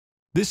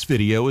This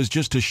video is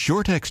just a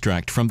short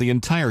extract from the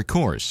entire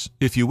course.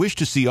 If you wish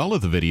to see all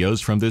of the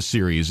videos from this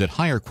series at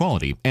higher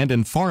quality and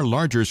in far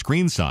larger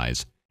screen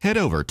size, head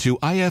over to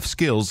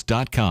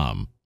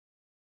ifskills.com.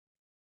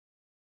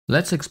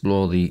 Let's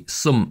explore the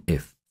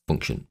SUMIF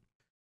function.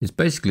 It's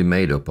basically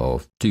made up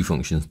of two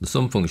functions, the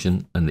sum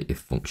function and the if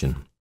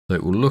function. So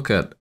it will look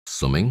at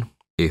summing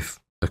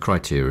if a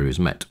criteria is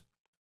met.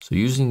 So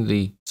using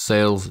the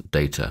sales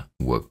data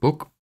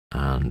workbook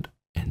and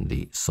in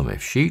the SUMIF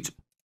sheet,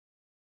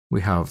 we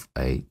have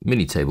a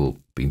mini table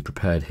being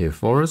prepared here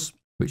for us,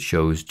 which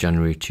shows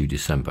January to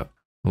December.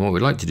 And what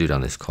we'd like to do down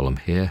this column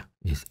here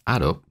is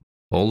add up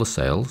all the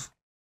sales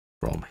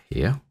from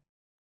here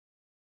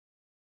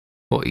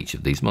for each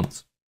of these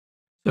months.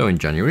 So in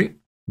January,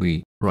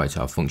 we write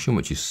our function,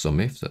 which is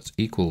SUMIF, that's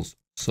equals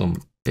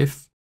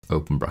SUMIF,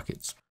 open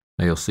brackets.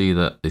 Now you'll see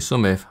that the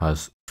SUMIF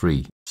has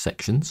three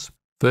sections.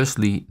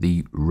 Firstly,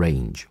 the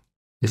range.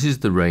 This is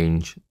the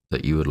range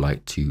that you would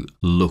like to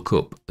look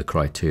up the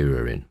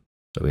criteria in.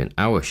 So in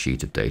our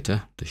sheet of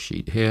data, the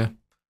sheet here,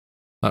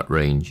 that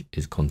range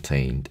is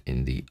contained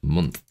in the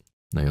month.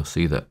 Now you'll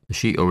see that the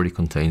sheet already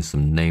contains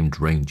some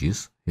named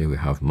ranges. Here we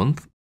have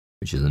month,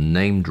 which is a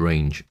named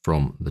range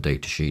from the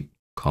data sheet,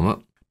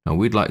 comma. Now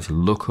we'd like to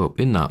look up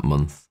in that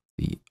month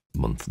the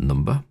month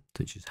number,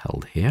 which is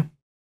held here.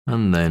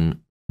 And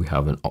then we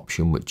have an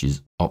option which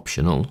is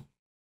optional,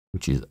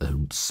 which is a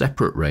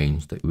separate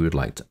range that we would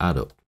like to add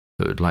up.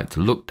 So we'd like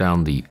to look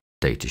down the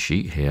data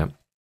sheet here.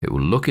 It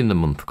will look in the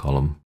month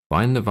column,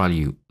 find the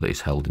value that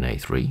is held in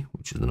A3,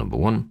 which is the number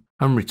 1,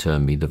 and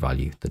return me the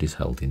value that is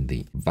held in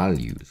the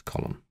values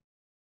column.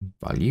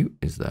 Value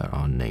is there,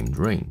 our named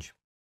range.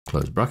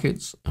 Close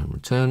brackets and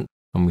return,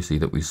 and we see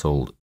that we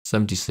sold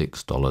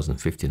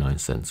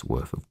 $76.59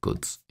 worth of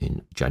goods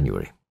in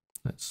January.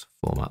 Let's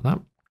format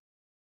that.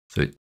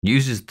 So it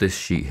uses this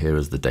sheet here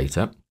as the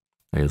data.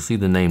 Now you'll see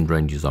the named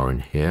ranges are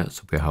in here.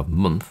 So we have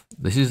month.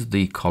 This is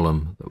the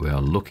column that we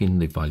are looking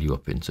the value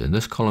up in. So in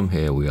this column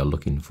here, we are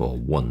looking for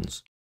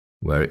ones.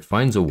 Where it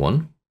finds a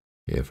 1,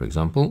 here for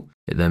example,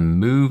 it then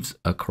moves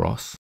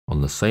across on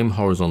the same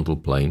horizontal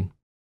plane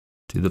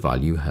to the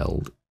value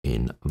held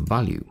in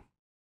value,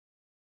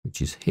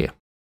 which is here.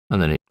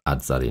 And then it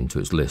adds that into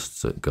its list.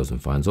 So it goes and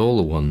finds all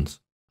the ones,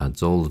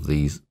 adds all of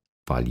these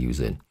values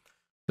in.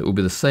 It will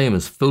be the same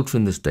as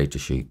filtering this data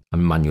sheet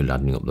and manually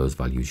adding up those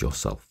values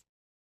yourself.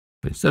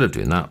 But instead of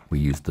doing that, we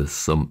use the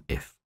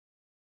SUMIF.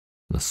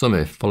 The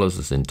SUMIF follows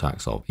the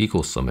syntax of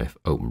equals SUMIF,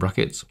 open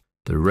brackets,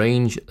 the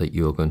range that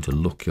you're going to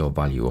look your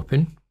value up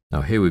in.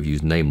 Now here we've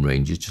used name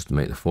ranges just to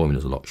make the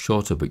formulas a lot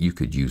shorter, but you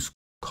could use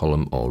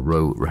column or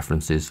row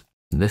references.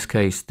 In this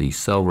case, the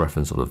cell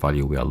reference of the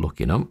value we are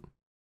looking up,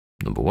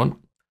 number 1,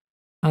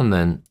 and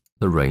then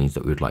the range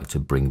that we'd like to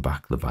bring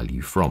back the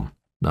value from.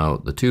 Now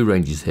the two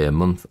ranges here,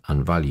 month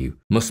and value,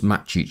 must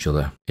match each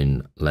other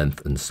in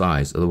length and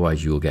size,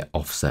 otherwise you will get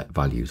offset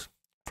values.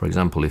 For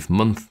example, if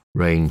month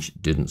range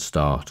didn't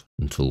start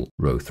until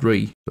row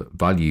 3, but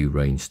value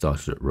range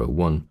started at row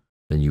 1,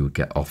 then you would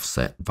get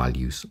offset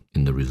values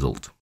in the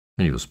result,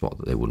 and you'll spot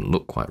that they wouldn't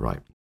look quite right.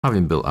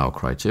 Having built our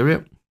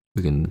criteria,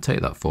 we can take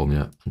that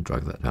formula and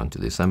drag that down to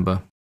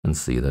December and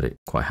see that it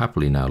quite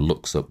happily now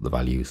looks up the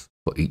values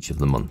for each of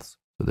the months.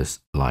 So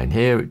this line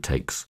here, it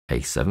takes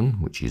A7,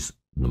 which is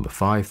number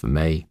 5 for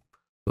May,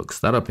 looks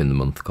that up in the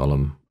month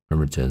column and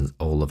returns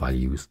all the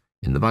values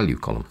in the value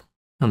column.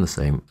 And the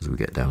same as we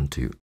get down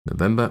to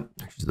November,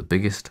 which is the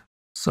biggest,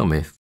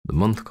 SUMIF, the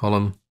month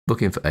column,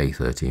 looking for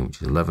A13,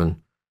 which is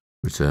 11,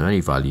 return any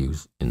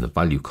values in the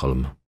value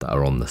column that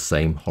are on the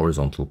same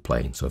horizontal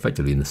plane, so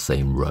effectively in the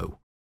same row.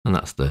 And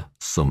that's the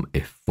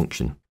SUMIF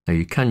function. Now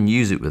you can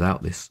use it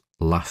without this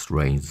last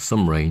range, the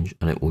sum range,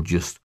 and it will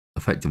just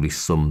effectively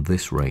sum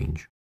this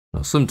range.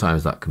 Now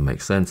sometimes that can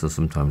make sense and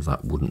sometimes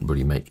that wouldn't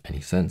really make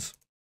any sense.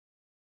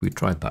 We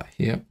tried that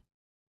here,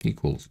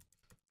 equals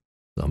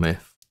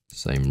SUMIF,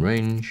 same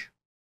range,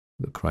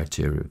 the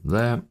criteria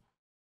there,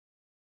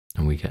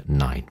 and we get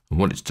 9. And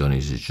what it's done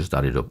is it's just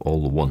added up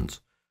all the ones.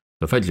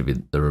 So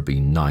effectively, there have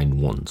been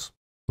 9 ones,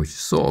 which is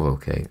sort of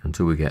okay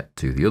until we get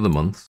to the other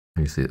months.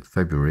 And you see that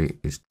February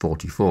is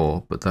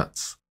 44, but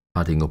that's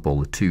adding up all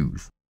the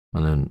 2s.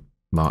 And then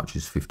March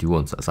is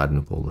 51, so that's adding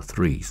up all the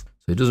 3s.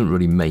 So it doesn't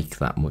really make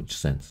that much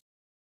sense.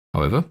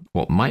 However,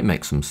 what might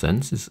make some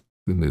sense is, if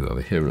we move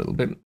over here a little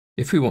bit,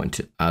 if we want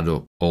to add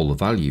up all the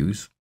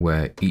values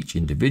where each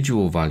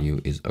individual value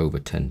is over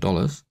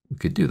 $10, we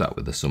could do that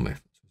with the SUMIF.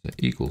 So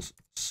equals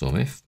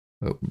SUMIF,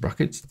 open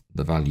brackets,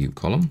 the value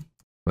column,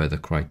 where the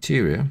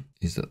criteria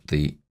is that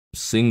the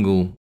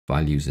single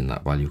values in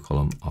that value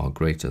column are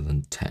greater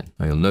than 10.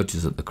 Now you'll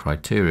notice that the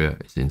criteria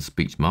is in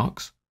speech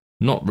marks,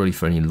 not really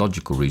for any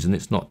logical reason.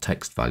 It's not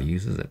text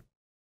values, is it?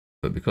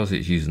 But because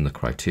it's using the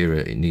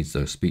criteria, it needs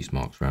those speech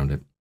marks around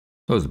it.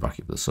 Close the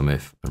bracket for the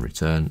SUMIF and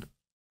return,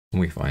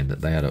 and we find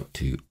that they add up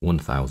to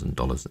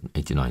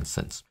 $1,000.89.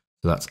 So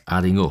that's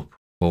adding up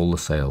all the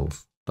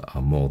sales that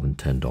are more than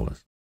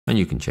 $10. And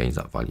you can change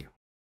that value.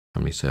 How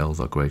many sales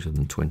are greater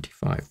than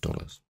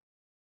 $25?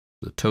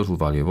 The total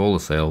value of all the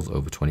sales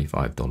over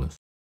 $25 is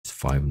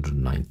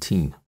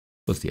 $519.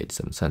 plus the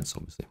 87 cents,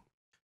 obviously.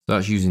 So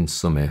that's using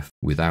SUMIF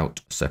without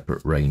a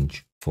separate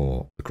range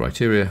for the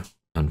criteria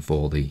and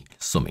for the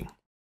summing.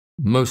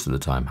 Most of the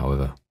time,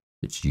 however,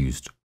 it's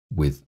used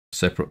with a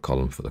separate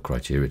column for the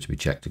criteria to be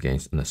checked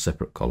against and a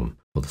separate column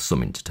for the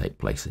summing to take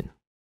place in.